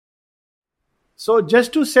So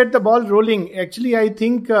just to set the ball rolling, actually I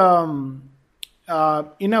think in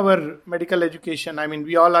our medical education, I mean,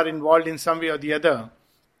 we all are involved in some way or the other.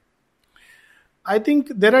 I think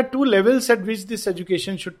there are two levels at which this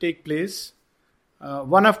education should take place.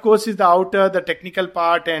 One, of course, is the outer, the technical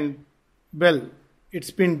part, and well, it's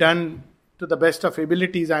been done to the best of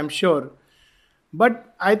abilities, I'm sure.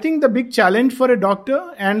 But I think the big challenge for a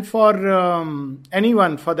doctor and for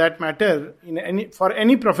anyone, for that matter, for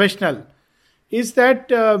any professional, is that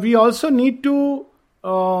we also need to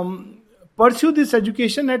pursue this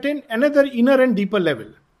education at another inner and deeper level.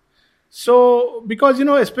 So, because,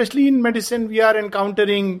 especially in medicine, we are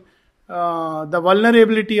encountering the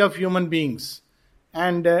vulnerability of human beings.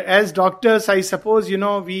 And as doctors, I suppose,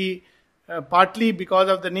 we partly because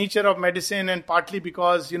of the nature of medicine and partly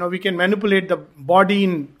because, we can manipulate the body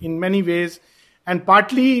in many ways, and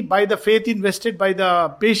partly by the faith invested by the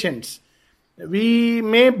patients. We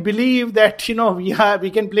may believe that,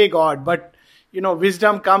 we can play God, but,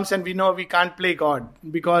 wisdom comes and we know we can't play God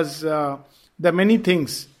because there are many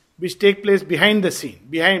things which take place behind the scene,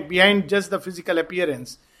 behind just the physical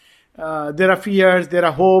appearance. There are fears, there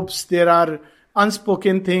are hopes, there are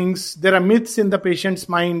unspoken things, there are myths in the patient's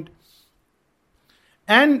mind.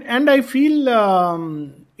 And I feel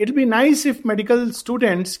it'll be nice if medical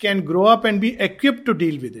students can grow up and be equipped to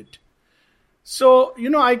deal with it. So,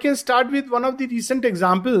 I can start with one of the recent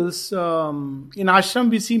examples. In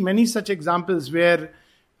ashram, we see many such examples where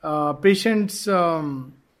patients,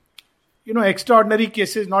 extraordinary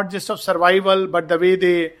cases, not just of survival, but the way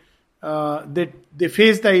they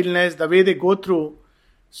face the illness, the way they go through.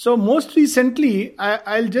 So most recently,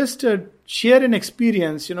 I'll just share an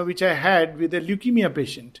experience, which I had with a leukemia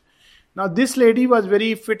patient. Now, this lady was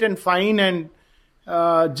very fit and fine, and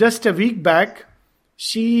just a week back,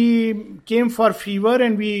 she came for fever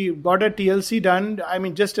and we got a TLC done. I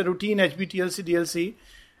mean, just a routine HbTLC, DLC.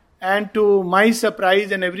 And to my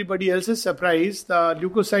surprise and everybody else's surprise, the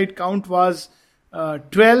leukocyte count was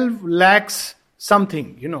 12 lakhs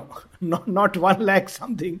something, not 1 lakh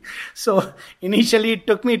something. So initially it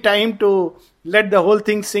took me time to let the whole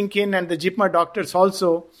thing sink in, and the JIPMA doctors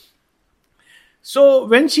also. So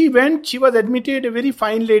when she went, she was admitted, a very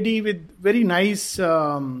fine lady with very nice,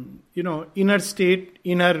 inner state,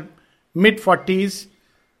 in her mid-40s.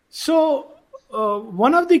 So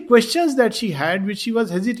one of the questions that she had, which she was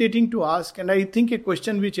hesitating to ask, and I think a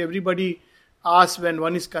question which everybody asks when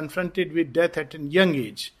one is confronted with death at a young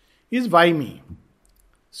age, is why me?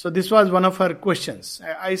 So this was one of her questions.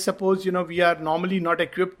 I suppose, we are normally not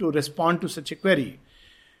equipped to respond to such a query.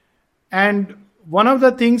 And one of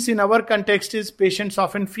the things in our context is patients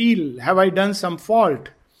often feel, have I done some fault?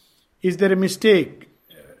 Is there a mistake?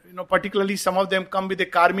 Particularly some of them come with a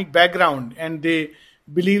karmic background and they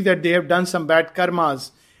believe that they have done some bad karmas.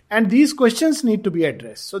 And these questions need to be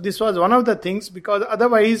addressed. So this was one of the things, because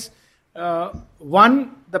otherwise,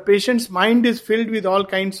 the patient's mind is filled with all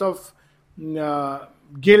kinds of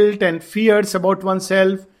guilt and fears about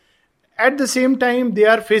oneself. At the same time, they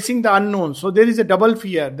are facing the unknown. So there is a double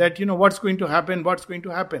fear that, what's going to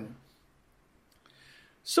happen.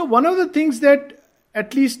 So one of the things that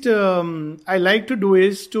at least I like to do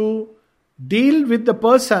is to deal with the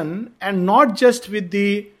person and not just with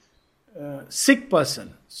the sick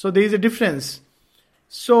person. So there is a difference.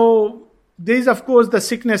 So there is, of course, the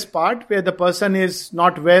sickness part where the person is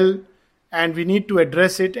not well and we need to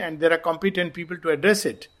address it, and there are competent people to address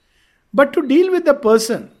it. But to deal with the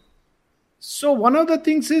person, so one of the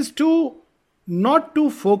things is to not to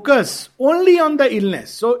focus only on the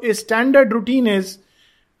illness. So a standard routine is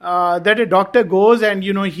that a doctor goes and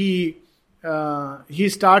he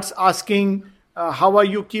starts asking, how are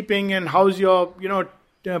you keeping, and how's your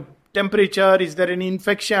temperature, is there any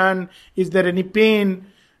infection, is there any pain?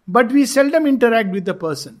 But we seldom interact with the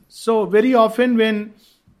person. So very often when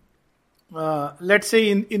let's say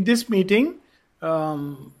in this meeting,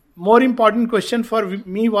 more important question for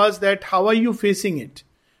me was that how are you facing it?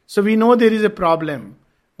 So we know there is a problem,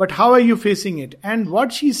 but how are you facing it? And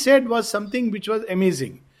what she said was something which was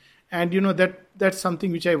amazing. And that's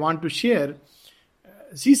something which I want to share.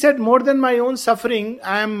 She said, more than my own suffering,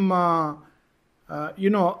 I'm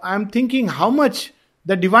thinking how much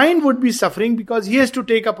the divine would be suffering, because he has to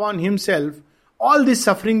take upon himself all this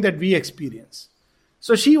suffering that we experience.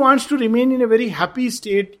 So she wants to remain in a very happy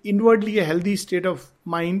state, inwardly a healthy state of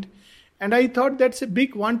mind. And I thought that's a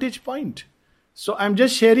big vantage point. So I'm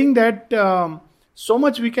just sharing that so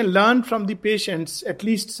much we can learn from the patients, at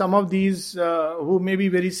least some of these who may be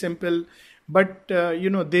very simple, but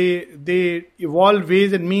they evolve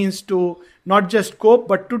ways and means to not just cope,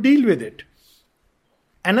 but to deal with it.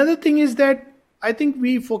 Another thing is that I think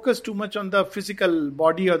we focus too much on the physical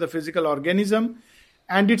body or the physical organism,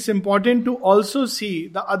 and it's important to also see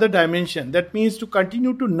the other dimension. That means to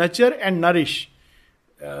continue to nurture and nourish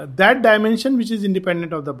that dimension which is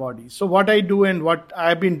independent of the body. So what I do and what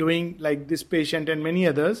I've been doing, like this patient and many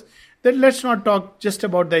others, that let's not talk just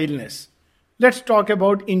about the illness. Let's talk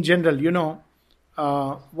about in general,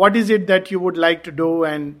 what is it that you would like to do,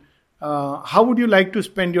 and how would you like to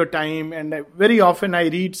spend your time. And very often I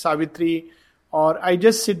read Savitri, or I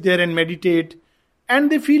just sit there and meditate,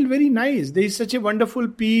 and they feel very nice. There is such a wonderful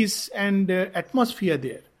peace and atmosphere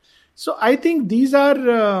there. So I think these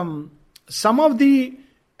are some of the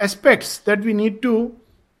aspects that we need to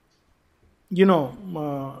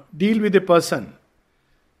deal with a person,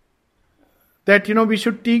 that we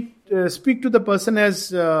should speak to the person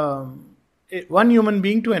as one human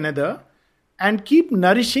being to another, and keep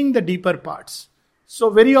nourishing the deeper parts. So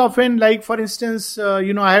very often, like for instance, I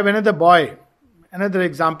have another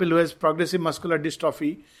example who has progressive muscular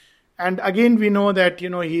dystrophy, and again we know that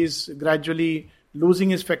he is gradually losing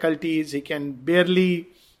his faculties. He can barely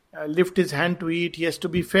lift his hand to eat. He has to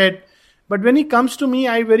be fed. But when he comes to me,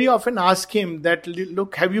 I very often ask him that,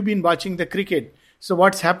 look, have you been watching the cricket? So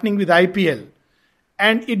what's happening with IPL?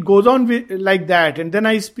 And it goes on like that. And then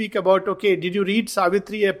I speak about, okay, did you read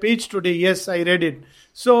Savitri a page today? Yes, I read it.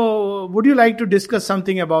 So would you like to discuss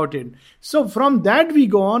something about it? So from that we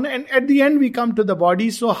go on, and at the end we come to the body.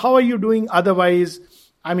 So how are you doing otherwise?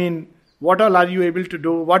 I mean, what all are you able to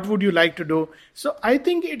do? What would you like to do? So I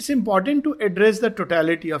think it's important to address the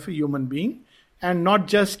totality of a human being, and not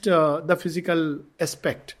just the physical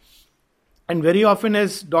aspect. And very often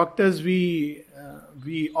as doctors, we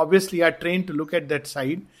obviously are trained to look at that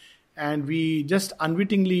side, and we just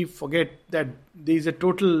unwittingly forget that there is a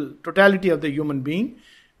totality of the human being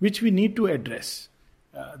which we need to address.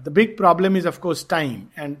 The big problem is, of course,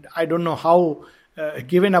 time. And I don't know how,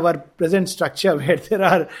 given our present structure where there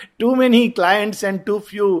are too many clients and too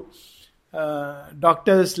few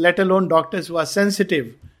doctors, let alone doctors who are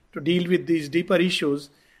sensitive to deal with these deeper issues.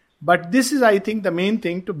 But this is, I think, the main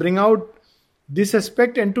thing, to bring out this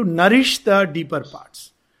aspect and to nourish the deeper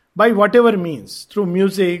parts by whatever means, through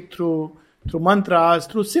music, through mantras,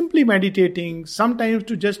 through simply meditating, sometimes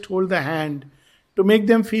to just hold the hand, to make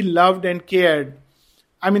them feel loved and cared.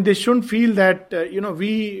 I mean, they shouldn't feel that,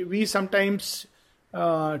 we sometimes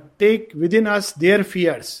take within us their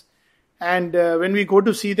fears. And when we go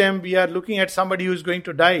to see them, we are looking at somebody who is going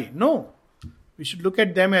to die. No, we should look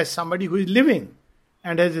at them as somebody who is living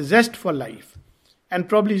and has a zest for life. And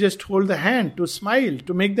probably just hold the hand, to smile,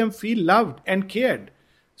 to make them feel loved and cared.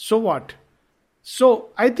 So what?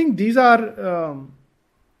 So I think these are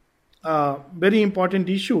very important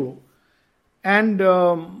issue. And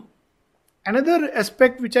another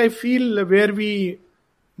aspect which I feel where we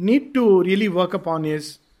need to really work upon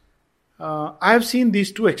is, I have seen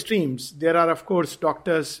these two extremes. There are, of course,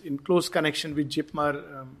 doctors in close connection with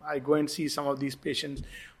JIPMER. I go and see some of these patients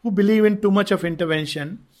who believe in too much of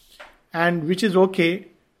intervention, and which is okay.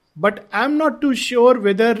 But I'm not too sure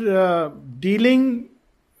whether dealing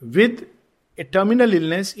with a terminal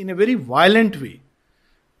illness in a very violent way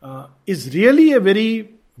is really a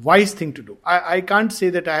very wise thing to do. I can't say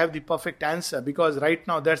that I have the perfect answer, because right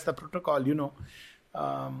now that's the protocol, you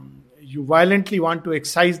violently want to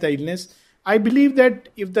excise the illness. I believe that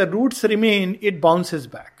if the roots remain, it bounces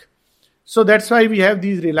back. So that's why we have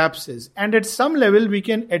these relapses. And at some level we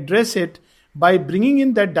can address it by bringing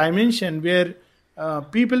in that dimension where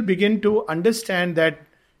people begin to understand that,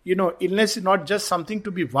 illness is not just something to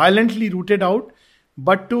be violently rooted out,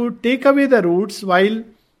 but to take away the roots while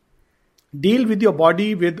deal with your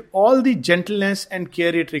body with all the gentleness and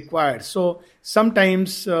care it requires. So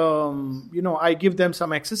sometimes, I give them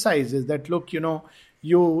some exercises that, look,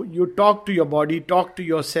 you talk to your body, talk to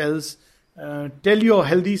your cells, tell your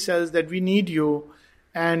healthy cells that we need you.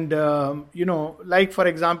 And, like for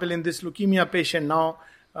example, in this leukemia patient now,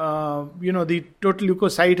 the total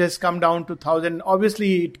leukocyte has come down to 1,000.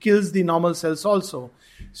 Obviously, it kills the normal cells also.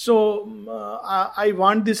 So I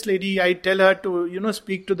want this lady, I tell her to,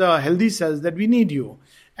 speak to the healthy cells that we need you.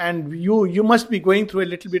 And you must be going through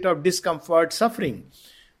a little bit of discomfort, suffering.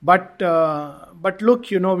 But look,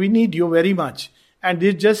 we need you very much. And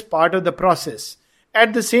it's just part of the process.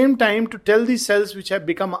 At the same time, to tell these cells which have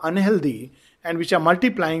become unhealthy and which are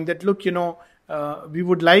multiplying that, look, we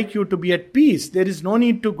would like you to be at peace. There is no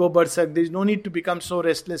need to go berserk. There is no need to become so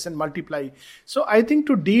restless and multiply. So I think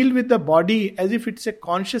to deal with the body as if it's a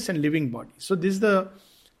conscious and living body. So this is the,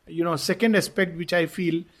 second aspect which I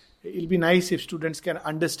feel it'll be nice if students can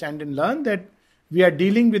understand and learn, that we are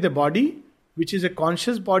dealing with a body which is a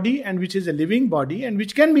conscious body and which is a living body and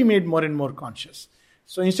which can be made more and more conscious.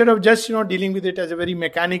 So instead of just dealing with it as a very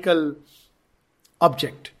mechanical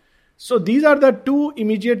object. So these are the two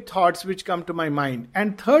immediate thoughts which come to my mind.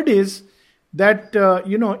 And third is that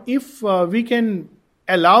if we can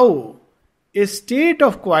allow a state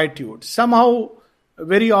of quietude, somehow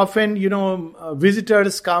very often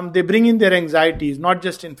visitors come, they bring in their anxieties, not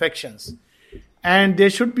just infections, and there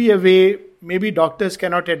should be a way, maybe doctors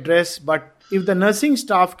cannot address, but if the nursing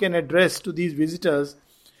staff can address to these visitors,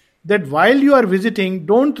 that while you are visiting,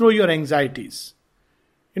 don't throw your anxieties.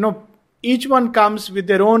 Each one comes with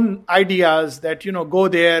their own ideas that, go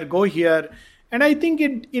there, go here. And I think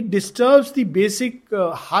it disturbs the basic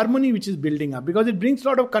harmony which is building up, because it brings a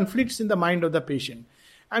lot of conflicts in the mind of the patient.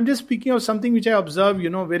 I'm just speaking of something which I observe,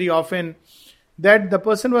 very often, that the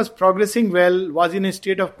person was progressing well, was in a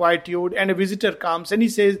state of quietude, and a visitor comes and he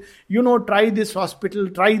says, try this hospital,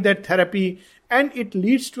 try that therapy, and it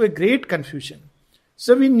leads to a great confusion.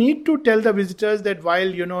 So we need to tell the visitors that while,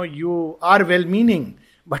 you are well-meaning,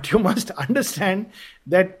 but you must understand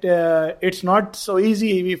that it's not so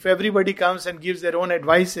easy if everybody comes and gives their own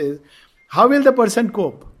advices. How will the person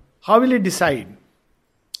cope? How will he decide?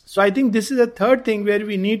 So I think this is a third thing where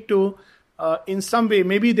we need to, in some way,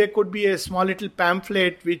 maybe there could be a small little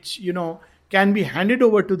pamphlet which, can be handed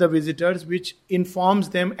over to the visitors, which informs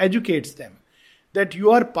them, educates them, that you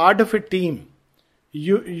are part of a team.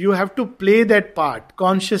 You have to play that part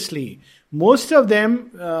consciously. Most of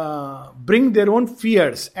them bring their own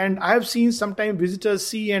fears, and I have seen sometimes visitors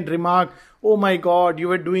see and remark, "Oh my God, you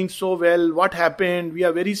were doing so well. What happened? We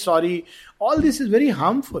are very sorry." All this is very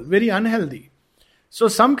harmful, very unhealthy. So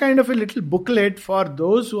some kind of a little booklet for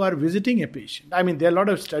those who are visiting a patient. I mean, there are a lot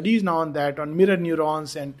of studies now on that, on mirror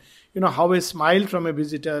neurons and how a smile from a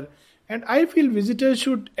visitor. And I feel visitors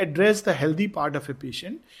should address the healthy part of a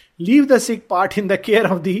patient, leave the sick part in the care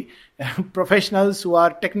of the professionals who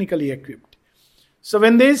are technically equipped. So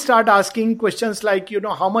when they start asking questions like,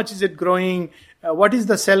 how much is it growing, what is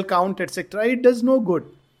the cell count, etc., it does no good.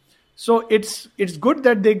 So it's good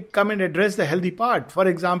that they come and address the healthy part. For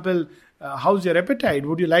example, how's your appetite?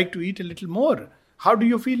 Would you like to eat a little more? How do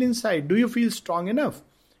you feel inside? Do you feel strong enough?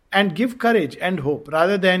 And give courage and hope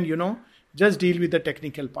rather than, just deal with the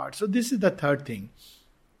technical part. So this is the third thing.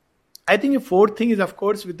 I think a fourth thing is, of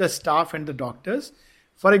course, with the staff and the doctors.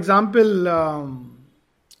 For example,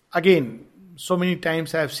 again, so many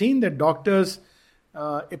times I have seen that doctors,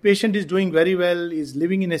 a patient is doing very well, is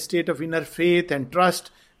living in a state of inner faith and trust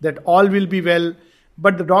that all will be well.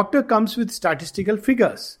 But the doctor comes with statistical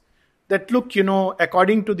figures that look,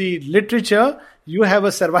 according to the literature, you have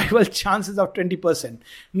a survival chances of 20%.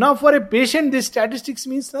 Now for a patient, this statistics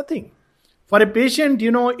means nothing. For a patient,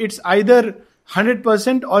 it's either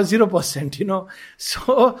 100% or 0%,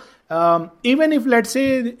 So even if, let's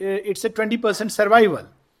say, it's a 20% survival,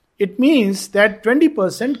 it means that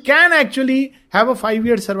 20% can actually have a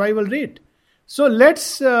 5-year survival rate. So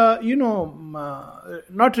let's, not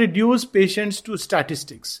reduce patients to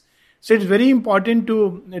statistics. So it's very important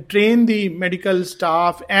to train the medical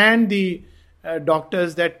staff and the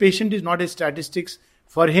doctors that patient is not a statistics.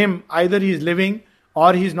 For him, either he is living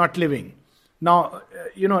or he is not living. Now,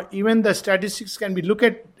 even the statistics can be look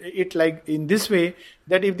at it like in this way,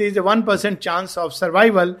 that if there is a 1% chance of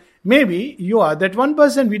survival, maybe you are that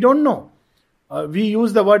 1%, we don't know. We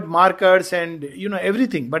use the word markers and,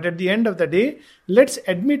 everything. But at the end of the day, let's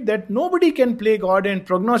admit that nobody can play God and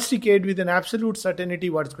prognosticate with an absolute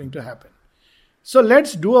certainty what's going to happen. So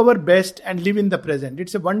let's do our best and live in the present.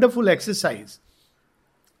 It's a wonderful exercise.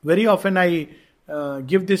 Very often I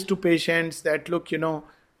give this to patients that, look,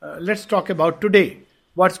 let's talk about today.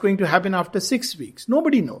 What's going to happen after 6 weeks?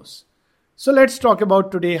 Nobody knows. So let's talk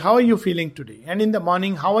about today. How are you feeling today? And in the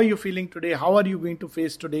morning, how are you feeling today? How are you going to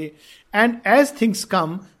face today? And as things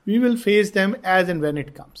come, we will face them as and when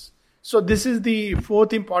it comes. So this is the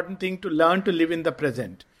fourth important thing, to learn to live in the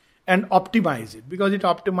present and optimize it, because it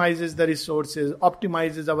optimizes the resources,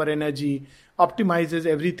 optimizes our energy, optimizes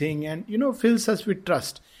everything, and, fills us with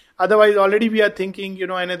trust. Otherwise, already we are thinking,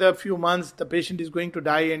 another few months, the patient is going to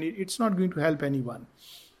die and it's not going to help anyone.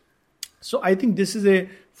 So I think this is a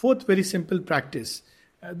fourth very simple practice.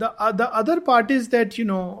 The other part is that,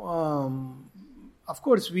 of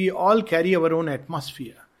course, we all carry our own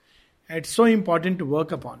atmosphere. It's so important to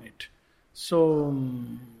work upon it. So,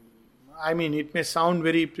 it may sound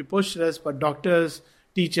very preposterous, but doctors,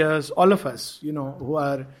 teachers, all of us, who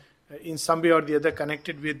are in some way or the other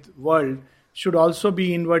connected with world, should also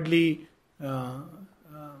be inwardly,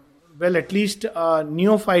 at least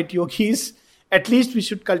neophyte yogis. At least we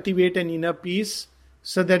should cultivate an inner peace,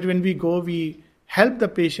 so that when we go, we help the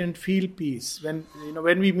patient feel peace. When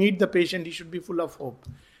we meet the patient, he should be full of hope.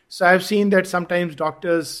 So I've seen that sometimes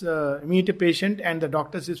doctors meet a patient and the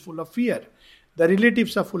doctors is full of fear. The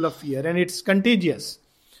relatives are full of fear and it's contagious.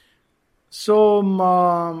 So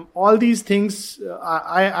all these things,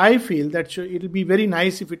 I feel that it'll be very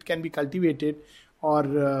nice if it can be cultivated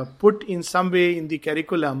or put in some way in the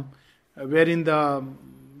curriculum, wherein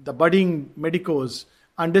the budding medicos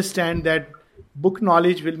understand that book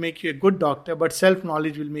knowledge will make you a good doctor, but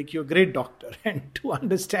self-knowledge will make you a great doctor. And to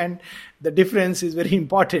understand the difference is very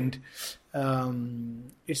important.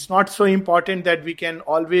 It's not so important that we can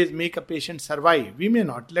always make a patient survive. We may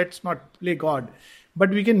not. Let's not play God.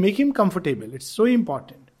 But we can make him comfortable. It's so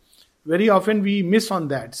important. Very often we miss on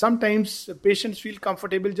that. Sometimes patients feel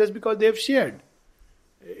comfortable just because they have shared.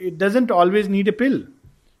 It doesn't always need a pill.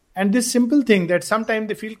 And this simple thing that sometimes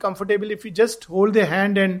they feel comfortable if we just hold their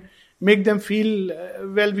hand and make them feel,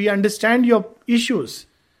 we understand your issues.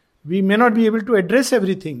 We may not be able to address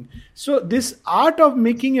everything. So this art of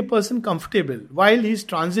making a person comfortable while he's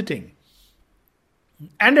transiting,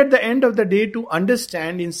 and at the end of the day to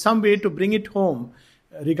understand in some way to bring it home,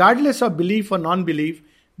 regardless of belief or non-belief,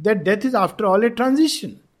 that death is after all a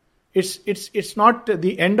transition. It's not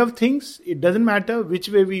the end of things. It doesn't matter which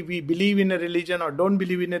way we believe in a religion or don't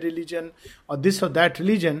believe in a religion or this or that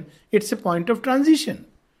religion. It's a point of transition.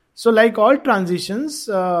 So like all transitions,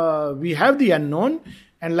 we have the unknown,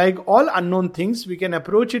 and like all unknown things, we can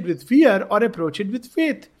approach it with fear or approach it with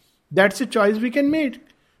faith. That's a choice we can make.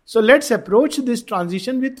 So let's approach this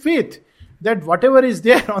transition with faith, that whatever is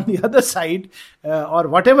there on the other side, or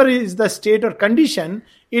whatever is the state or condition,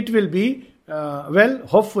 it will be,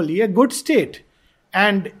 hopefully a good state.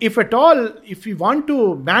 And if at all, if we want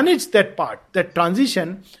to manage that part, that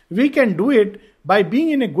transition, we can do it by being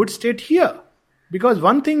in a good state here. Because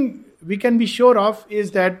one thing we can be sure of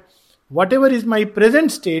is that whatever is my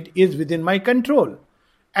present state is within my control.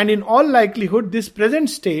 And in all likelihood, this present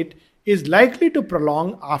state is likely to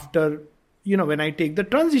prolong after, when I take the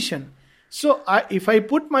transition. So if I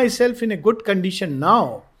put myself in a good condition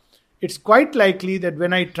now, it's quite likely that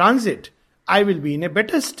when I transit, I will be in a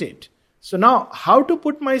better state. So now, how to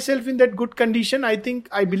put myself in that good condition? I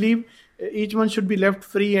believe each one should be left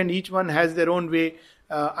free and each one has their own way.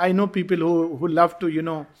 I know people who love to,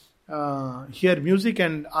 hear music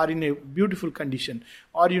and are in a beautiful condition.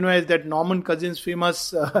 Or, as that Norman Cousins'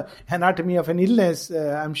 famous Anatomy of an Illness,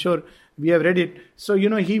 I'm sure we have read it. So,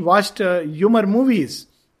 he watched humor movies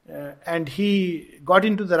and he got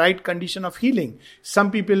into the right condition of healing.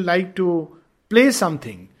 Some people like to play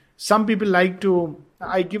something. Some people like to,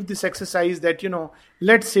 I give this exercise that,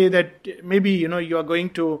 let's say that maybe, you are going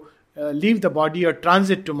to leave the body or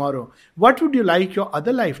transit tomorrow. What would you like your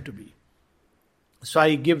other life to be? So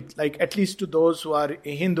I give, at least to those who are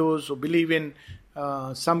Hindus, who believe in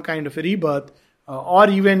some kind of a rebirth, or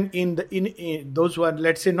even in those who are,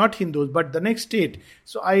 let's say, not Hindus, but the next state.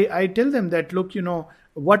 So I tell them that, look,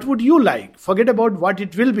 what would you like? Forget about what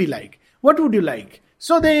it will be like. What would you like?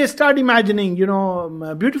 So they start imagining,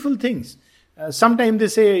 beautiful things. Sometimes they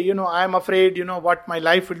say, I am afraid, what my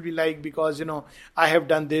life will be like because, I have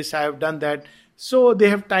done this, I have done that. So they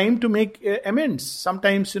have time to make amends.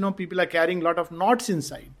 Sometimes, people are carrying a lot of knots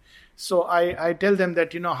inside. So I tell them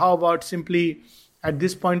that, how about simply at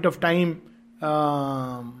this point of time,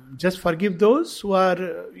 just forgive those who are,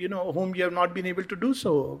 whom you have not been able to do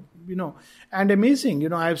so, and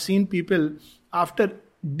amazing, I've seen people after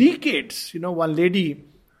decades, one lady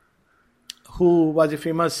who was a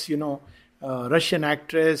famous, Russian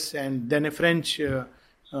actress and then a French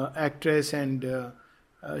actress, and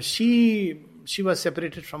she was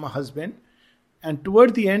separated from her husband, and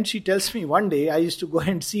toward the end she tells me, one day I used to go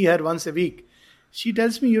and see her once a week. She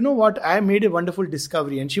tells me, what, I made a wonderful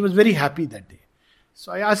discovery, and she was very happy that day.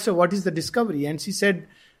 So I asked her, what is the discovery? And she said,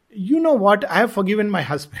 what, I have forgiven my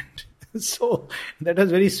husband. So that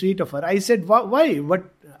was very sweet of her. I said, why?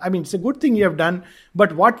 It's a good thing you have done,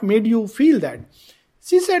 but what made you feel that?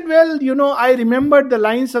 She said, I remembered the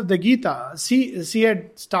lines of the Gita. She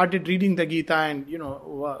had started reading the Gita and,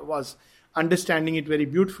 was understanding it very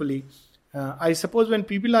beautifully. I suppose when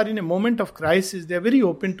people are in a moment of crisis, they're very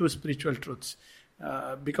open to spiritual truths.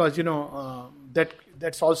 Because,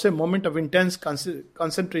 that's also a moment of intense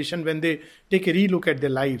concentration when they take a relook at their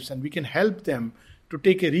lives, and we can help them to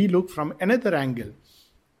take a relook from another angle.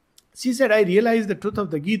 She said, I realized the truth of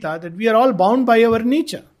the Gita, that we are all bound by our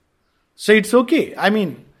nature. So it's okay.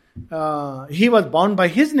 He was bound by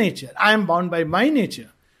his nature. I am bound by my nature.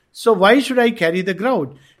 So why should I carry the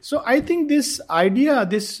crowd? So I think this idea,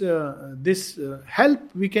 this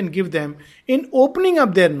help we can give them in opening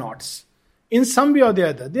up their knots, in some way or the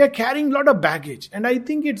other. They are carrying a lot of baggage. And I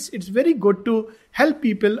think it's very good to help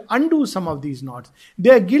people undo some of these knots.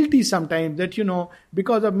 They are guilty sometimes that,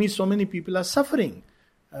 because of me, so many people are suffering.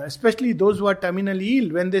 Especially those who are terminally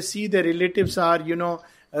ill, when they see their relatives are,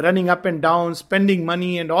 running up and down, spending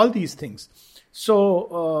money and all these things.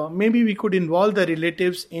 So maybe we could involve the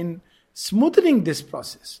relatives in smoothing this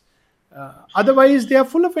process. Otherwise, they are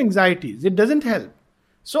full of anxieties. It doesn't help.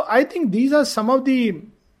 So I think these are some of the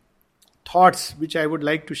thoughts which I would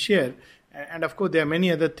like to share. And of course, there are many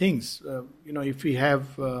other things. If we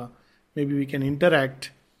have, maybe we can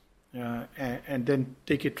interact and then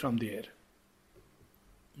take it from there.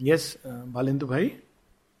 Yes, Bhalindu Bhai?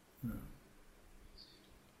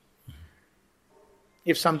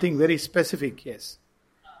 If something very specific, yes.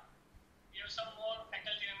 We have some more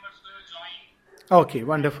faculty members who will join. Okay,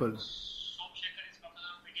 wonderful. Somshekhar is Professor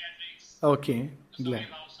of Pediatrics. Okay, glad.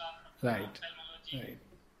 Right. Right. Right.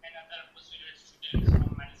 And other postgraduate students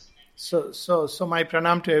from medicine. So my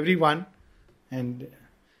pranam to everyone. And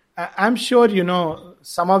I'm sure,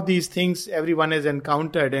 some of these things everyone has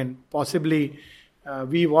encountered, and possibly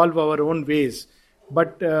we evolve our own ways.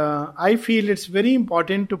 But I feel it's very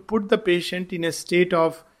important to put the patient in a state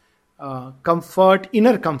of comfort,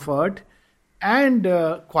 inner comfort, and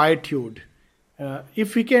quietude.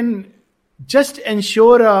 If we can just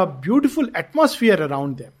ensure a beautiful atmosphere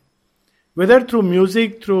around them, whether through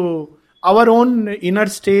music, through our own inner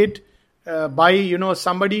state, by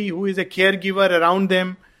somebody who is a caregiver around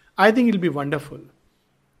them, I think it'll be wonderful.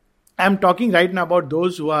 I'm talking right now about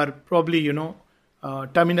those who are probably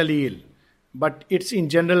terminally ill, but it's in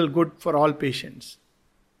general good for all patients.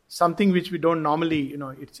 Something which we don't normally,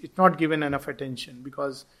 it's not given enough attention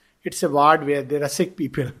because it's a ward where there are sick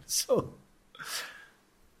people. So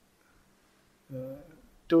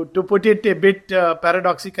to put it a bit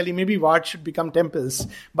paradoxically, maybe wards should become temples,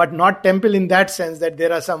 but not temple in that sense that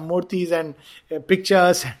there are some murtis and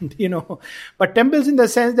pictures and but temples in the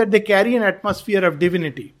sense that they carry an atmosphere of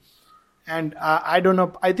divinity. And I don't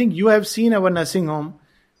know, I think you have seen our nursing home,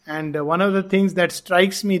 and one of the things that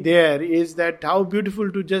strikes me there is that how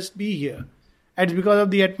beautiful to just be here. And it's because of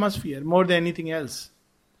the atmosphere more than anything else.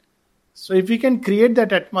 So if we can create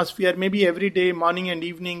that atmosphere, maybe every day, morning and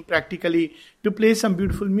evening, practically, to play some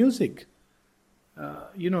beautiful music.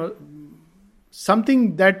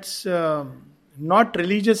 Something that's not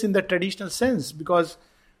religious in the traditional sense, because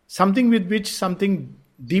something with which something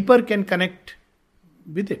deeper can connect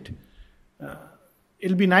with it.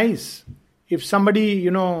 It'll be nice if somebody,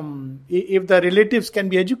 if the relatives can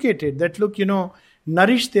be educated, that look,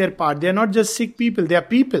 nourish their part. They're not just sick people, they are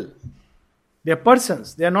people. They are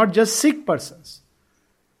persons. They are not just sick persons.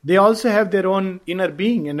 They also have their own inner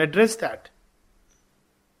being and address that.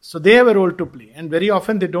 So they have a role to play. And very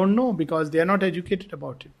often they don't know because they are not educated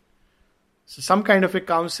about it. So some kind of a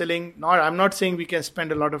counseling. I'm not saying we can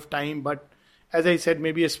spend a lot of time, but as I said,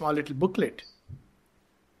 maybe a small little booklet.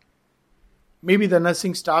 Maybe the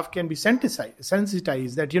nursing staff can be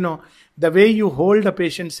sensitized that, the way you hold a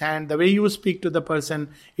patient's hand, the way you speak to the person,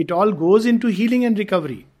 it all goes into healing and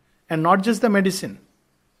recovery. And not just the medicine.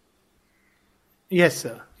 Yes,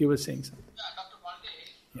 sir. You were saying something. Yeah, Dr.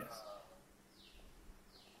 Pandey, yes.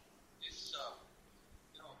 This,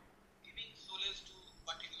 giving solace to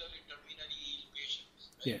particularly terminally ill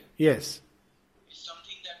patients, right? Yeah. Yes. Is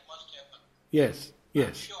something that must happen. Yes. Yes.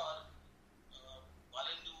 I'm sure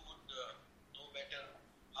Bhalindu would know better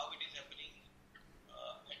how it is happening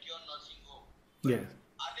at your nursing home. Yes.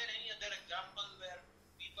 Are there any other examples where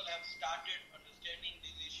people have started understanding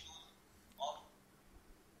these issues of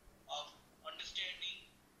understanding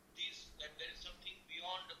this, that there is something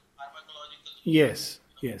beyond pharmacological Yes.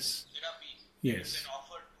 Yes. therapy Yes. that can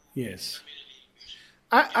offer to Yes. terminally ill patients?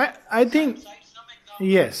 I think, Cite some examples.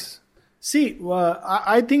 yes. See,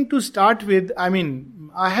 I think to start with,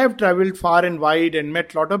 I have traveled far and wide and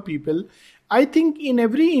met a lot of people. I think in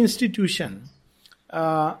every institution,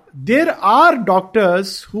 there are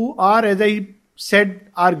doctors who are, as I said,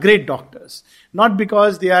 are great doctors. Not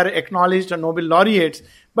because they are acknowledged or Nobel laureates,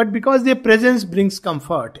 but because their presence brings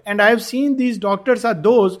comfort. And I have seen these doctors are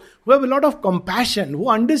those who have a lot of compassion, who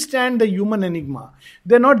understand the human enigma.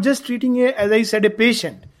 They're not just treating, as I said, a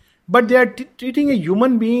patient, but they are treating a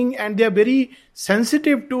human being, and they are very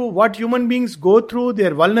sensitive to what human beings go through,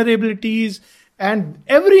 their vulnerabilities, and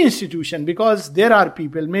every institution, because there are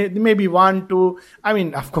people, maybe one, two.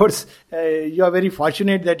 Of course, you are very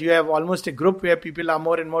fortunate that you have almost a group where people are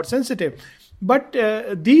more and more sensitive. But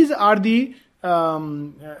these are the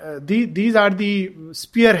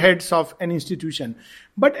spearheads of an institution.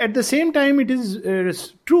 But at the same time, it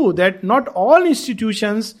is true that not all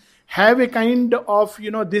institutions have a kind of,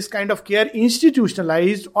 this kind of care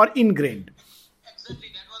institutionalized or ingrained.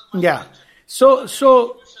 Exactly, that was my Yeah. question.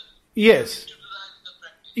 So yes. Institutionalize the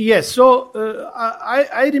practice. Yes, so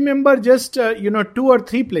I remember just 2 or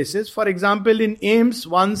 3 places. For example, in Ames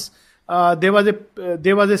once there was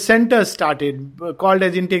a center started called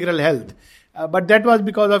as Integral Health, but that was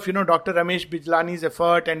because of Dr. Ramesh Bijlani's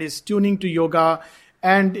effort and his tuning to yoga,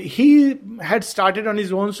 and he had started on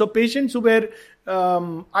his own. So patients who were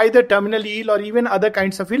either terminally ill or even other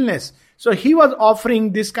kinds of illness. So he was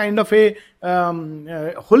offering this kind of a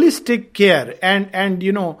holistic care, and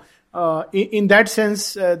in that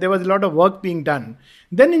sense, there was a lot of work being done.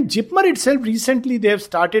 Then in Jipmer itself, recently they have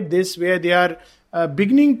started this where they are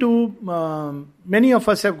beginning to, many of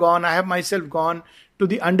us have gone, I have myself gone to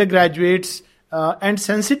the undergraduates and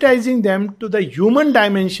sensitizing them to the human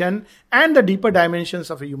dimension and the deeper dimensions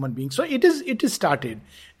of a human being. So it is started.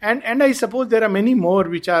 And I suppose there are many more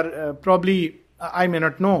which are probably, I may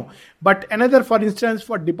not know. But another, for instance,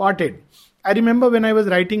 for departed. I remember when I was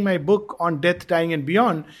writing my book on death, dying and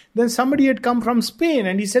beyond, then somebody had come from Spain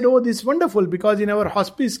and he said, oh, this is wonderful because in our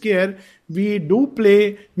hospice care, we do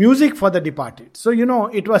play music for the departed. So,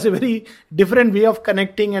 it was a very different way of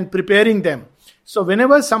connecting and preparing them. So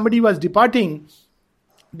whenever somebody was departing,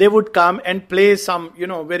 they would come and play some,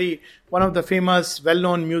 one of the famous,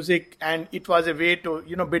 well-known music, and it was a way to,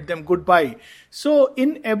 bid them goodbye. So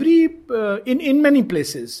in many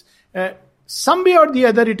places, some way or the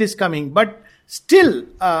other it is coming, but still,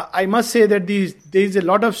 I must say that there is a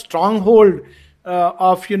lot of stronghold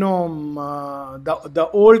of, the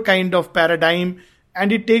old kind of paradigm,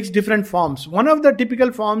 and it takes different forms. One of the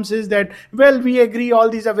typical forms is that, well, we agree all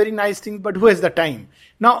these are very nice things, but who has the time?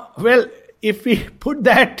 Now, well, if we put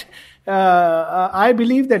that, I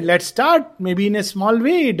believe that let's start maybe in a small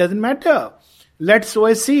way, it doesn't matter. Let's sow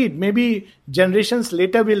a seed. Maybe generations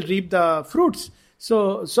later will reap the fruits.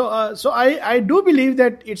 So I do believe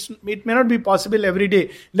that it may not be possible every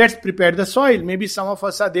day. Let's prepare the soil. Maybe some of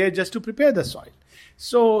us are there just to prepare the soil.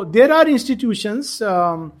 So there are institutions,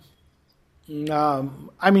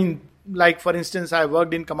 like for instance, I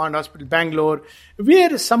worked in Command Hospital, Bangalore,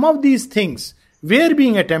 where some of these things were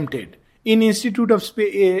being attempted in Institute of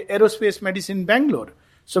Aerospace Medicine, Bangalore.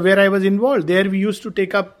 So where I was involved, there we used to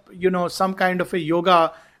take up, some kind of a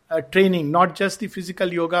yoga training, not just the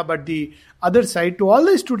physical yoga, but the other side to all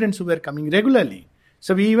the students who were coming regularly.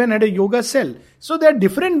 So we even had a yoga cell. So there are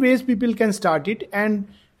different ways people can start it. And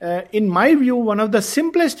in my view, one of the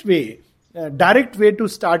simplest way, direct way to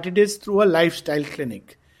start it is through a lifestyle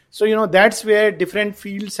clinic. So, that's where different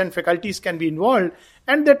fields and faculties can be involved.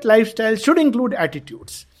 And that lifestyle should include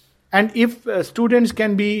attitudes. And if students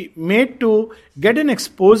can be made to get an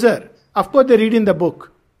exposure, of course they read in the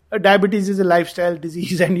book, diabetes is a lifestyle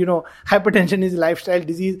disease and hypertension is a lifestyle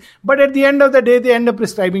disease, but at the end of the day they end up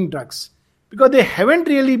prescribing drugs because they haven't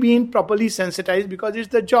really been properly sensitized, because it's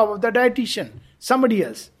the job of the dietitian, somebody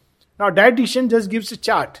else. Now dietitian just gives a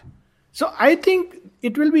chart. So I think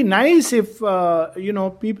it will be nice if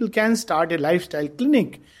people can start a lifestyle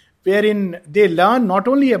clinic wherein they learn not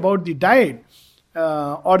only about the diet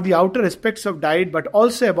or the outer aspects of diet, but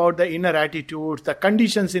also about the inner attitudes, the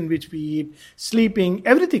conditions in which we eat, sleeping,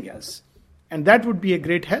 everything else. And that would be a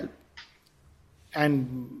great help.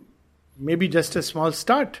 And maybe just a small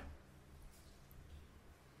start.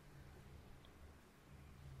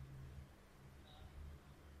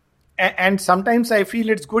 And sometimes I feel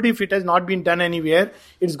it's good if it has not been done anywhere.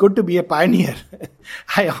 It's good to be a pioneer.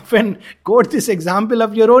 I often quote this example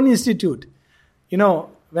of your own institute.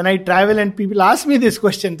 When I travel and people ask me this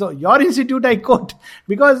question, so your institute I quote,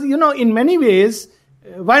 because, in many ways,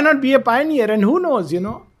 why not be a pioneer? And who knows,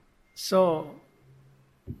 So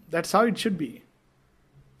that's how it should be.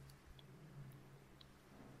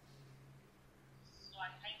 So I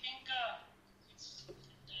think it's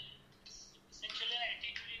essentially an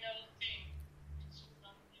attitudinal thing. So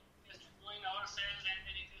it has to go in ourselves, and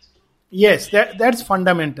then it has to Yes, that's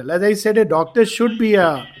fundamental. As I said, a doctor should be a...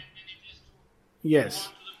 and then it has to Yes. to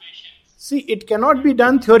the patients. See, it cannot be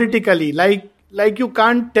done theoretically. Like you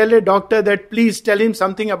can't tell a doctor that please tell him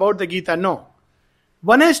something about the Gita. No.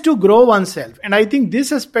 One has to grow oneself. And I think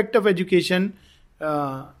this aspect of education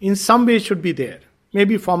in some way should be there.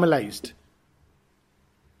 Maybe formalized.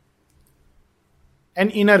 And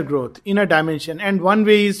inner growth, inner dimension. And one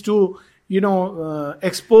way is to,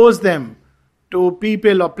 expose them to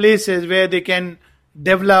people or places where they can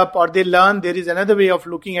develop or they learn. There is another way of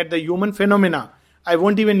looking at the human phenomena. I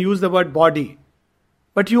won't even use the word body,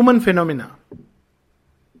 but human phenomena.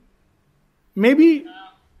 Maybe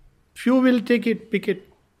few will pick it.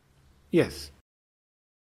 Yes.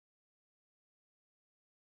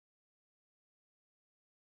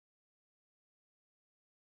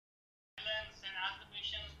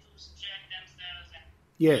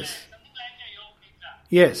 Yes. Something like a yoga nidra.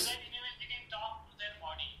 Yes. That in a way they can talk to their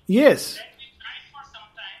body. Yes. That we tried for some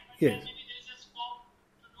time, but Yes. then maybe there is a scope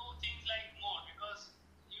to do things like more, because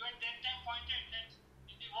you at that time pointed that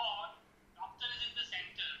in the war, doctor is in the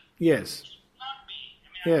center. Yes. It should not be.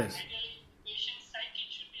 I mean, Yes. ideally, patient's psyche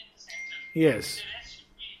should be in the center. Yes. The rest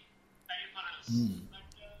should be peripherals. But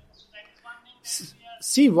so that is one thing that we are.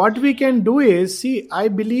 See, what we can do is,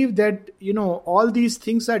 I believe that, all these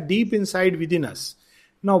things are deep inside within us.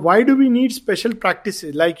 Now, why do we need special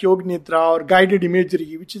practices like Yoga Nidra or guided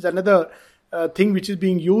imagery, which is another thing which is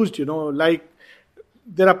being used, like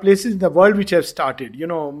there are places in the world which have started,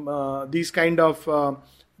 these kind of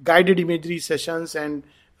guided imagery sessions. And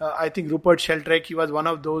I think Rupert Sheldrake, he was one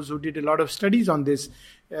of those who did a lot of studies on this.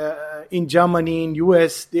 In Germany, in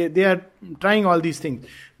US, they are trying all these things.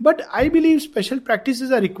 But I believe special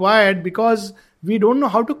practices are required because we don't know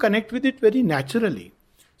how to connect with it very naturally.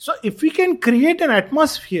 So if we can create an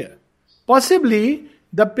atmosphere, possibly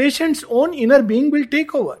the patient's own inner being will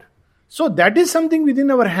take over. So that is something within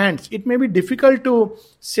our hands. It may be difficult to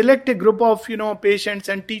select a group of patients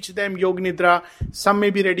and teach them Yoga Nidra. Some may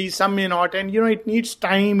be ready, some may not, and it needs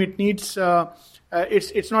time. It needs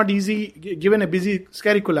it's not easy given a busy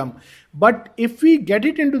curriculum. But if we get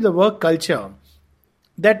it into the work culture,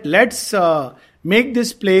 that let's make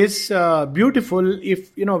this place beautiful,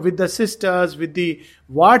 if with the sisters, with the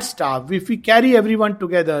ward staff, if we carry everyone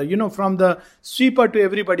together, from the sweeper to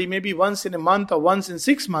everybody, maybe once in a month or once in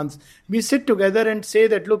 6 months, we sit together and say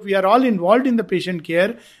that, look, we are all involved in the patient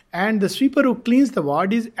care, and the sweeper who cleans the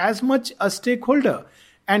ward is as much a stakeholder,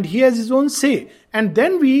 and he has his own say. And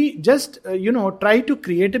then we just try to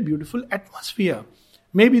create a beautiful atmosphere,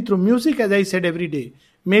 maybe through music, as I said, every day.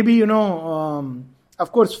 Maybe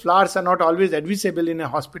of course, flowers are not always advisable in a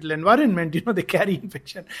hospital environment. They carry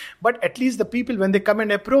infection. But at least the people, when they come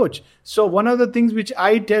and approach. So one of the things which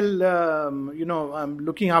I tell, I'm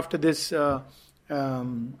looking after this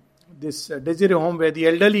Desiree home where the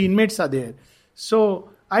elderly inmates are there. So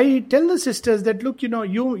I tell the sisters that, look,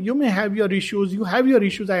 you may have your issues. You have your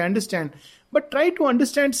issues, I understand. But try to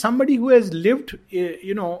understand somebody who has lived,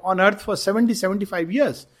 on earth for 70, 75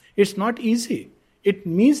 years. It's not easy. It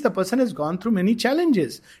means the person has gone through many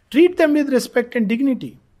challenges. Treat them with respect and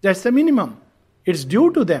dignity. That's the minimum. It's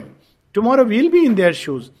due to them. Tomorrow we'll be in their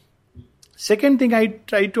shoes. Second thing, I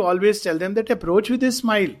try to always tell them that approach with a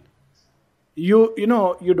smile. You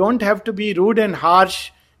don't have to be rude and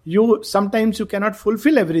harsh. Sometimes you cannot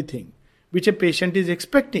fulfill everything which a patient is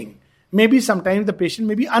expecting. Maybe sometimes the patient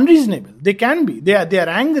may be unreasonable. They can be. They are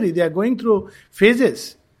angry. They are going through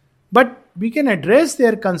phases. But we can address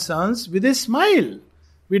their concerns with a smile.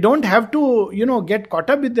 We don't have to, get caught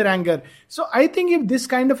up with their anger. So I think if this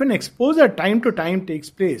kind of an exposure time to time takes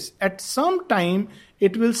place, at some time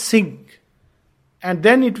it will sink. And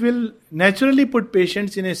then it will naturally put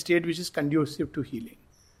patients in a state which is conducive to healing.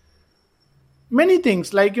 Many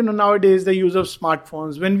things like, nowadays the use of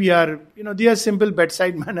smartphones, when we are, they are simple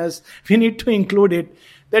bedside manners, we need to include it.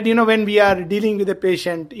 That, when we are dealing with a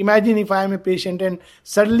patient, imagine if I am a patient and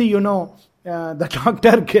suddenly, the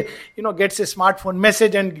doctor, gets a smartphone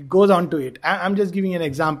message and goes on to it. I'm just giving an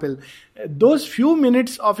example. Those few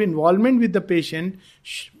minutes of involvement with the patient,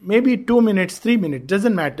 maybe 2 minutes, 3 minutes,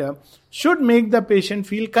 doesn't matter, should make the patient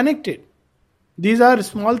feel connected. These are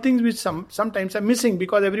small things which sometimes are missing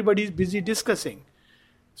because everybody is busy discussing.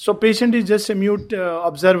 So patient is just a mute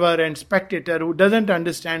observer and spectator who doesn't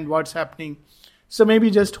understand what's happening. So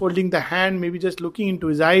maybe just holding the hand, maybe just looking into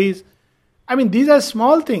his eyes. I mean, these are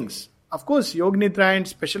small things. Of course, Yoga Nidra and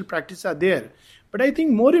special practice are there. But I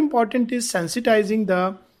think more important is sensitizing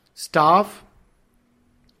the staff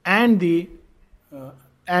and the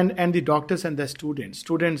doctors and the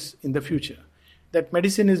students in the future. That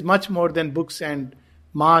medicine is much more than books and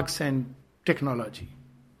marks and technology.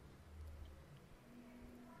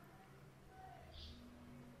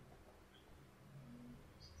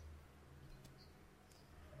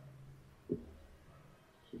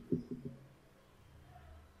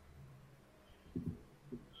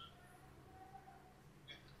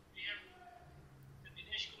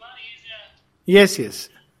 Yes. Charge of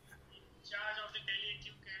the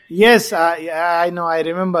palliative care. Yes, I know. I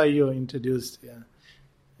remember you introduced. Yeah.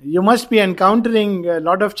 You must be encountering a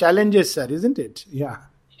lot of challenges, sir, isn't it? Yeah.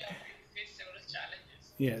 Yeah, we face several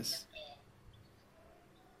challenges. Yes.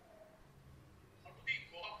 How do we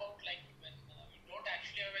go about when we don't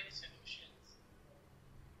actually have any solutions?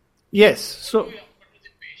 Yes. So. How do we offer to the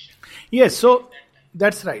patient? Yes. So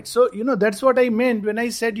that's right. So that's what I meant when I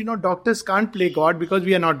said doctors can't play God because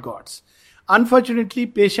we are not gods. Unfortunately,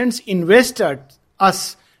 patients invest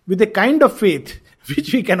us with a kind of faith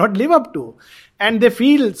which we cannot live up to. and they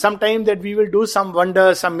feel sometimes that we will do some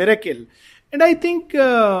wonder, some miracle. And I think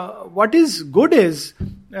what is good is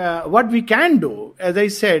what we can do. As I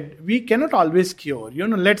said, we cannot always cure.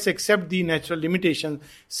 Let's accept the natural limitations.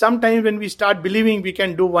 Sometimes when we start believing we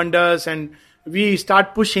can do wonders and we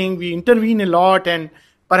start pushing, we intervene a lot, and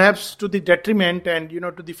perhaps to the detriment and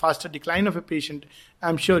to the faster decline of a patient.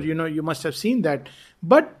 I'm sure you must have seen that.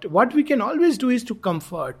 But what we can always do is to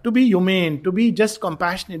comfort, to be humane, to be just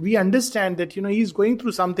compassionate. We understand that he's going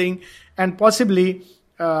through something, and possibly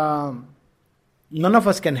none of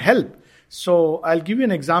us can help. So I'll give you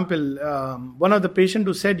an example. One of the patients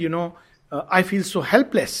who said, I feel so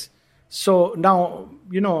helpless. So now,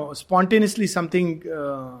 spontaneously something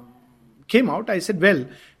came out. I said, well,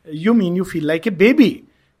 you mean you feel like a baby?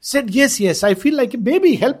 Said, yes, I feel like a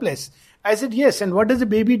baby, helpless. I said, yes, and what does a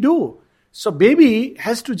baby do? So baby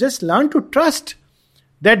has to just learn to trust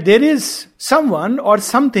that there is someone or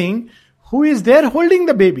something who is there holding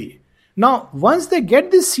the baby. Now, once they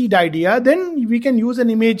get this seed idea, then we can use an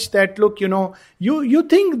image that, look, you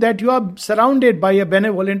think that you are surrounded by a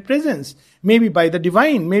benevolent presence, maybe by the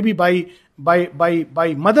divine, maybe by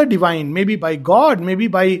Mother Divine, maybe by God, maybe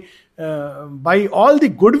by all the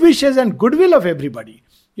good wishes and goodwill of everybody.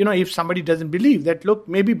 If somebody doesn't believe that, look,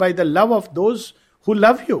 maybe by the love of those who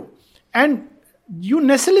love you, and you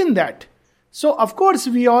nestle in that. So, of course,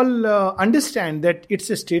 we all understand that it's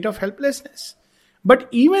a state of helplessness. But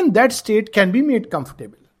even that state can be made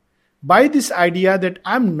comfortable by this idea that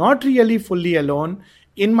I'm not really fully alone.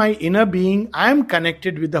 In my inner being, I'm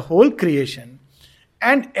connected with the whole creation,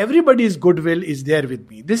 and everybody's goodwill is there with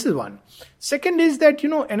me. This is one. Second is that,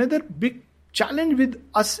 another big challenge with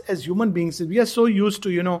us as human beings is we are so used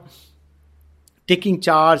to, taking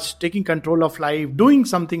charge, taking control of life, doing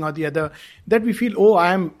something or the other, that we feel, oh,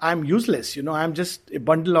 I'm useless, I'm just a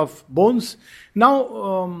bundle of bones.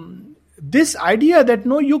 Now, this idea that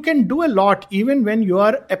no, you can do a lot even when you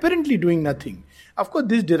are apparently doing nothing. Of course,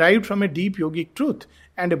 this derived from a deep yogic truth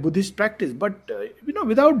and a Buddhist practice. But,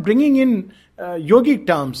 without bringing in yogic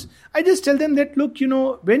terms, I just tell them that, look,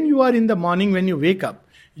 when you are in the morning, when you wake up,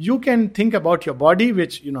 you can think about your body,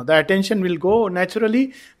 which, the attention will go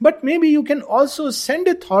naturally. But maybe you can also send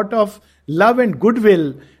a thought of love and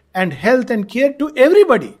goodwill and health and care to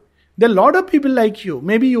everybody. There are a lot of people like you.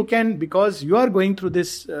 Maybe you can, because you are going through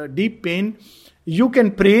this deep pain, you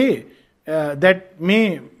can pray that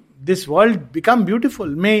may this world become beautiful.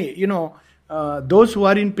 May, those who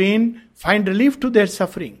are in pain find relief to their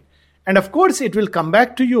suffering. And of course, it will come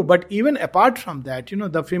back to you. But even apart from that,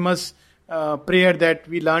 the famous prayer that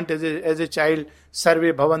we learnt as a child,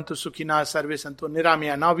 Sarve Bhavantu Sukhina, Sarve Santu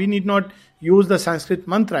Niramya. Now, we need not use the Sanskrit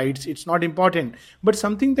mantra. It's not important. But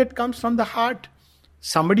something that comes from the heart.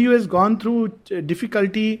 Somebody who has gone through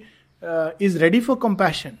difficulty is ready for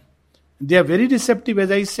compassion. They are very receptive, as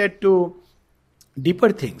I said, to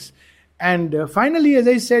deeper things. And finally, as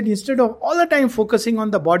I said, instead of all the time focusing on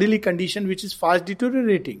the bodily condition, which is fast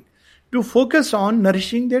deteriorating, to focus on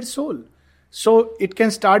nourishing their soul. So it can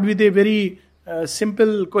start with a very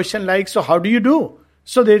simple question like, so how do you do?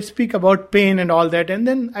 So they speak about pain and all that. And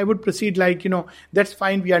then I would proceed like, that's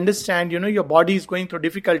fine. We understand, your body is going through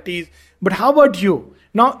difficulties. But how about you?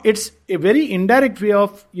 Now, it's a very indirect way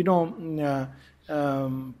of,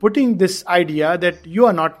 putting this idea that you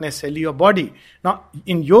are not necessarily your body. Now,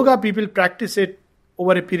 in yoga, people practice it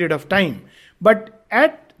over a period of time. But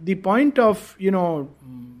at the point of,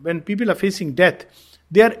 when people are facing death,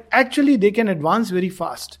 they can advance very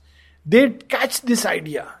fast. They catch this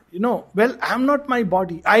idea, well, I'm not my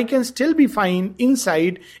body. I can still be fine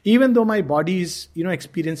inside, even though my body is,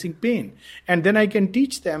 experiencing pain. And then I can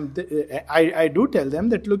teach them, I do tell them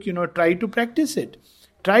that, look, try to practice it.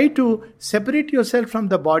 Try to separate yourself from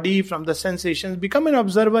the body, from the sensations, become an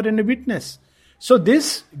observer and a witness. So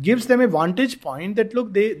this gives them a vantage point that,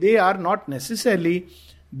 look, they are not necessarily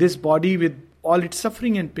this body with all its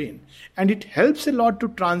suffering and pain. And it helps a lot to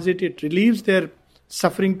transit. It relieves their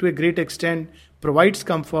suffering to a great extent, provides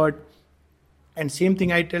comfort. And same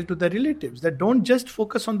thing I tell to the relatives, that don't just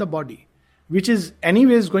focus on the body, which is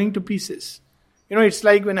anyways going to pieces. It's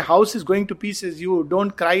like when a house is going to pieces, you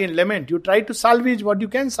don't cry and lament. You try to salvage what you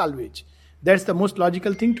can salvage. That's the most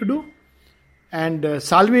logical thing to do. And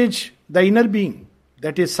salvage the inner being,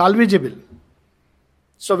 that is salvageable.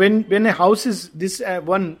 So when a house is, this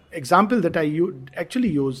one example that I actually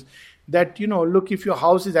use, that, look, if your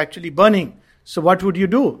house is actually burning, so what would you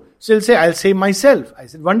do? So he'll say, I'll save myself. I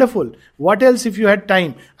said, wonderful. What else if you had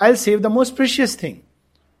time? I'll save the most precious thing.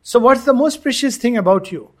 So what's the most precious thing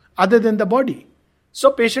about you, other than the body?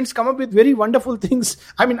 So patients come up with very wonderful things.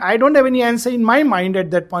 I mean, I don't have any answer in my mind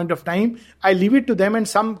at that point of time. I leave it to them, and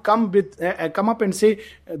some come up and say,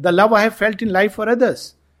 the love I have felt in life for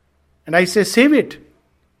others. And I say, save it.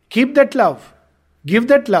 Keep that love. Give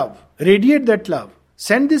that love. Radiate that love.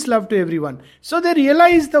 Send this love to everyone. So they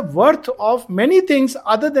realize the worth of many things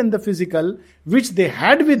other than the physical, which they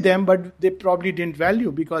had with them, but they probably didn't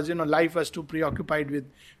value because, life was too preoccupied with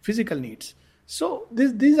physical needs. So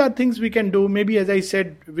these are things we can do. Maybe, as I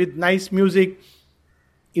said, with nice music,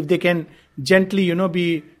 if they can gently,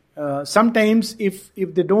 be... sometimes if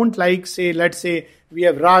they don't like, say, let's say, we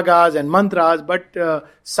have ragas and mantras, but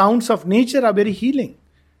sounds of nature are very healing.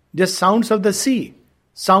 Just sounds of the sea,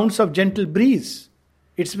 sounds of gentle breeze.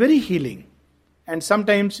 It's very healing. And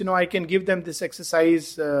sometimes, I can give them this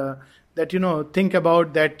exercise that, think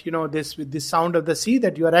about that, this with this sound of the sea,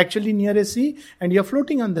 that you are actually near a sea and you're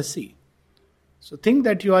floating on the sea. So think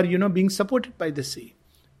that you are, being supported by the sea.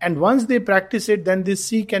 And once they practice it, then this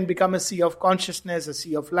sea can become a sea of consciousness, a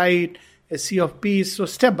sea of light, a sea of peace. So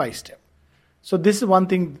step by step. So this is one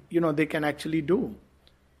thing, they can actually do.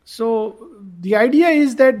 So the idea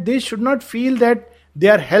is that they should not feel that they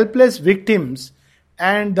are helpless victims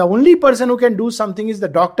and the only person who can do something is the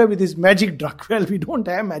doctor with his magic drug. Well, we don't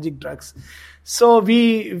have magic drugs. So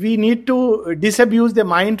we need to disabuse the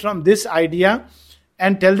mind from this idea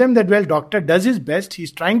and tell them that, well, doctor does his best,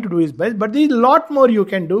 he's trying to do his best, but there is a lot more you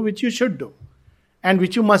can do, which you should do and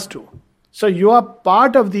which you must do. So you are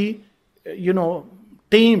part of the,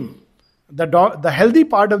 team. The healthy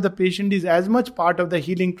part of the patient is as much part of the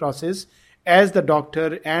healing process as the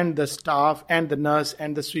doctor and the staff and the nurse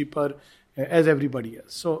and the sweeper, as everybody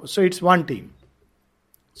else. So it's one team.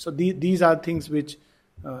 So these are things which,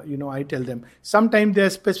 I tell them. Sometimes there are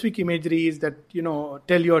specific imageries that,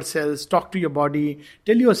 tell your cells, talk to your body,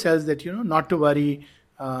 tell your cells that, not to worry,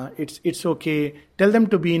 it's okay. Tell them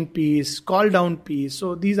to be in peace, call down peace.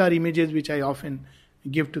 So these are images which I often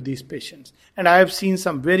give to these patients. And I have seen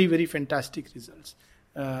some very, very fantastic results.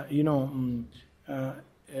 2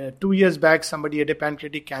 years back, somebody had a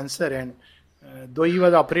pancreatic cancer, and though he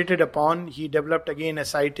was operated upon, he developed again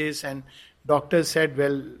ascites, and doctors said,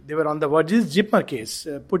 well, they were on the verge. This is Jipmer case.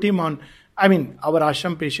 Put him on, our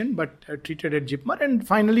ashram patient, but treated at Jipmer. And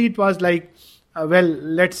finally it was like,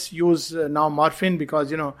 let's use now morphine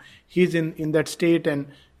because, he's in that state, and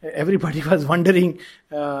everybody was wondering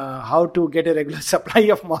how to get a regular supply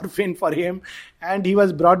of morphine for him. And he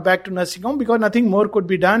was brought back to nursing home because nothing more could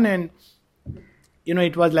be done. And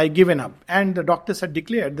it was like given up. And the doctors had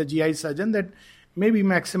declared, the GI surgeon, that maybe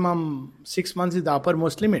maximum 6 months is the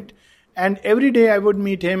uppermost limit. And every day I would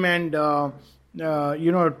meet him and,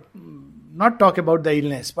 not talk about the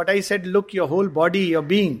illness. But I said, look, your whole body, your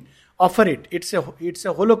being, offer it. It's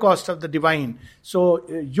a holocaust of the divine. So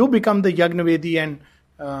you become the Yagnavedi and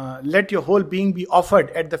let your whole being be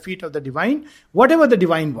offered at the feet of the divine. Whatever the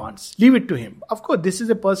divine wants, leave it to him. Of course, this is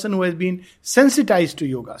a person who has been sensitized to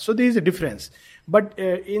yoga. So there is a difference. But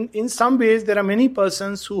in some ways, there are many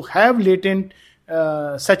persons who have latent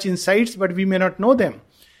such insights, but we may not know them.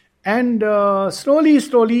 And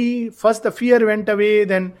slowly, first the fear went away,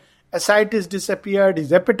 then ascites disappeared,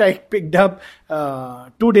 his appetite picked up.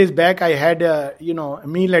 2 days back, I had a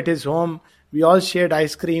meal at his home. We all shared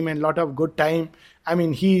ice cream and lot of good time.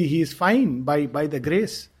 He is fine by the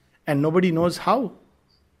grace, and nobody knows how.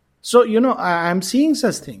 So, I'm seeing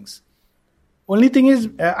such things. Only thing is,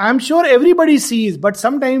 I'm sure everybody sees, but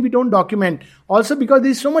sometimes we don't document. Also because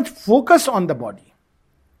there is so much focus on the body.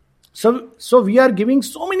 So we are giving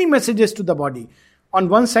so many messages to the body. On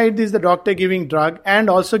one side, there is the doctor giving drug and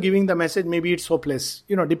also giving the message, maybe it's hopeless,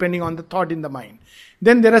 depending on the thought in the mind.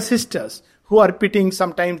 Then there are sisters who are pitying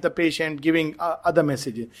sometimes the patient, giving other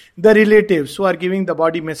messages. The relatives who are giving the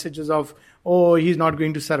body messages of, oh, he's not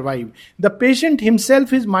going to survive. The patient himself,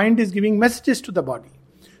 his mind is giving messages to the body.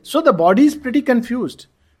 So the body is pretty confused.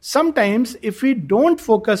 Sometimes if we don't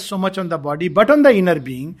focus so much on the body, but on the inner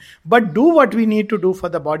being, but do what we need to do for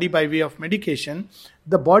the body by way of medication,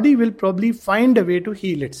 the body will probably find a way to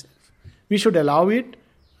heal itself. We should allow it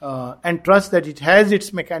and trust that it has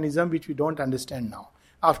its mechanism which we don't understand now.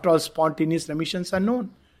 After all, spontaneous remissions are known.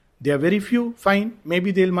 They are very few, fine.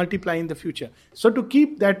 Maybe they'll multiply in the future. So to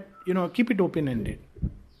keep that, keep it open-ended.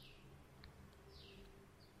 Can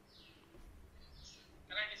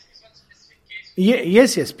I discuss one specific case?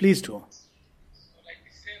 Yes, please do. So like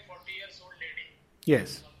we say 40 years old lady.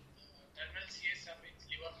 Yes. Terminal CSM with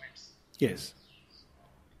liver mets. Yes.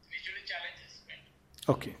 Visually challenges.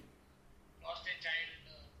 Okay. Lost a child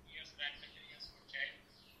years back, 20 years old child.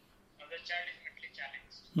 Another child is mentally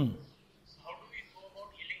challenged. So how do we go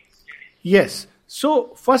about healing this lady? Yes.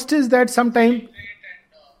 So first is that sometimes... And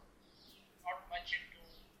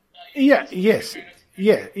Yeah, yes,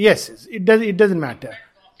 yeah, yes. It doesn't matter.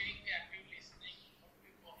 Talking, active listening,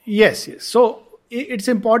 talking. Yes, yes. So it's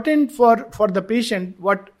important for the patient.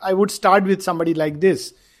 What I would start with somebody like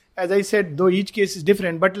this, as I said, though each case is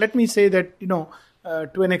different. But let me say that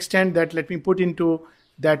to an extent that let me put into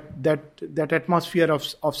that atmosphere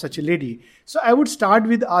of such a lady. So I would start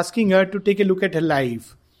with asking her to take a look at her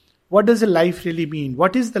life. What does a life really mean?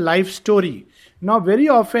 What is the life story? Now, very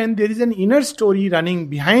often there is an inner story running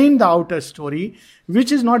behind the outer story, which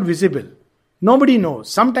is not visible. Nobody knows.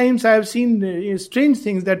 Sometimes I have seen strange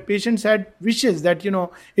things that patients had wishes that,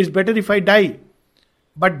 it's better if I die.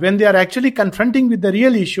 But when they are actually confronting with the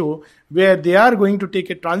real issue, where they are going to take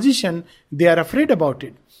a transition, they are afraid about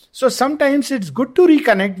it. So sometimes it's good to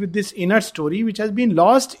reconnect with this inner story, which has been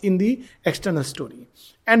lost in the external story.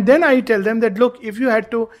 And then I tell them that, look, if you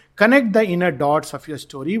had to connect the inner dots of your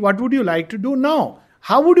story, what would you like to do now?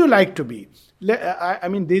 How would you like to be? I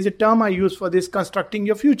mean, there's a term I use for this, constructing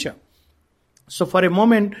your future. So for a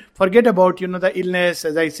moment, forget about, the illness,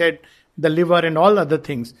 as I said, the liver and all other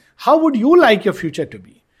things. How would you like your future to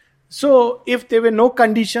be? So if there were no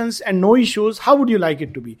conditions and no issues, how would you like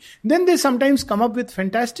it to be? Then they sometimes come up with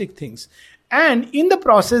fantastic things. And in the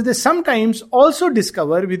process, they sometimes also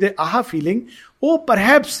discover with a aha feeling, oh,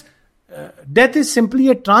 perhaps death is simply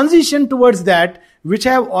a transition towards that which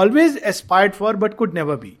I have always aspired for but could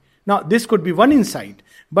never be. Now, this could be one insight,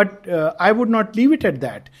 but I would not leave it at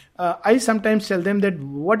that. I sometimes tell them that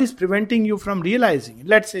what is preventing you from realizing it?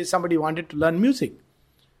 Let's say somebody wanted to learn music.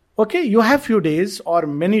 Okay, you have few days or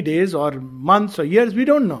many days or months or years, we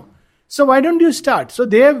don't know. So why don't you start? So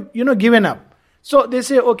they have, given up. So they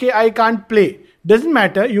say, okay, I can't play. Doesn't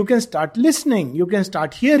matter, you can start listening, you can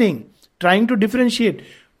start hearing, trying to differentiate.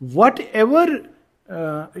 Whatever,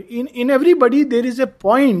 in everybody there is a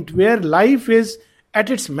point where life is at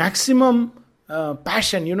its maximum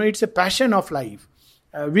passion. It's a passion of life,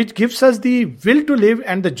 which gives us the will to live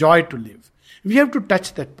and the joy to live. We have to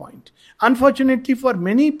touch that point. Unfortunately, for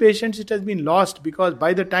many patients, it has been lost because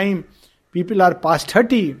by the time people are past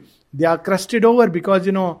 30, they are crusted over because,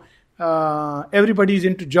 everybody is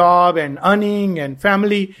into job and earning and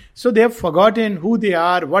family. So they have forgotten who they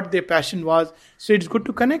are, what their passion was. So it's good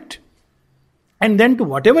to connect. And then to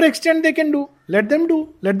whatever extent they can do, let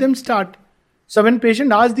them start. So when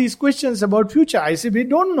patient asks these questions about future, I say, we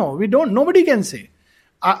don't know. Nobody can say.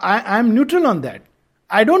 I'm neutral on that.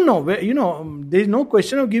 I don't know. There is no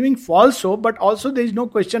question of giving false hope, but also there is no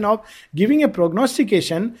question of giving a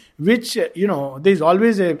prognostication, which, there is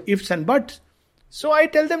always a ifs and buts. So I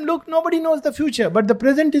tell them, look, nobody knows the future, but the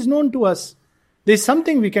present is known to us. There is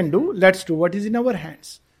something we can do. Let's do what is in our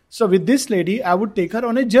hands. So with this lady, I would take her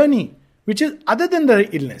on a journey, which is other than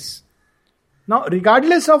the illness. Now,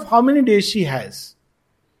 regardless of how many days she has,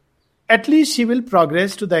 at least she will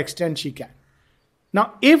progress to the extent she can.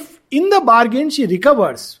 Now, if in the bargain she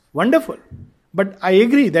recovers, wonderful. But I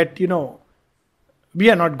agree that, we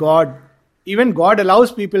are not God. Even God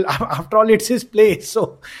allows people, after all, it's His place.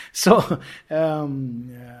 So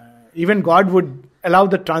even God would allow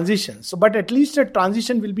the transition. So, but at least a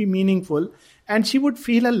transition will be meaningful, and she would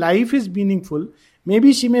feel her life is meaningful.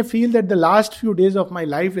 Maybe she may feel that the last few days of my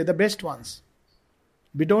life were the best ones.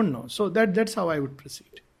 We don't know. So that's how I would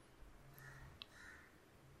proceed.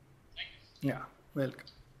 Yeah, welcome.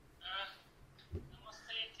 Namaste.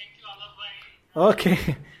 Thank you, Alok bhai. Okay.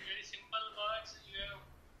 Very simple words. You have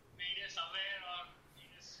made us aware or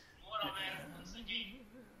made us more aware once again.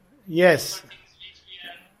 Yes. For things which we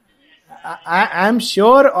are. I'm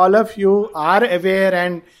sure all of you are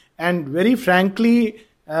aware, and very frankly,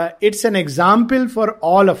 it's an example for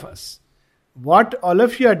all of us. What all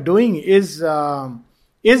of you are doing is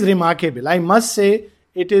remarkable. I must say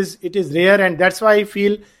it is rare, and that's why I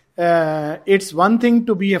feel it's one thing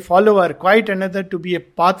to be a follower, quite another to be a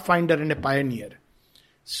pathfinder and a pioneer.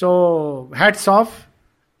 So hats off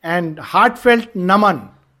and heartfelt naman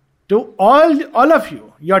to all of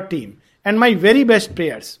you, your team, and my very best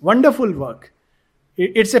prayers. Wonderful work.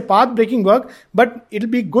 It's a path-breaking work, but it'll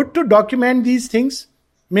be good to document these things.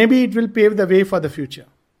 Maybe it will pave the way for the future.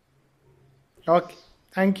 Okay.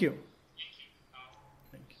 Thank you.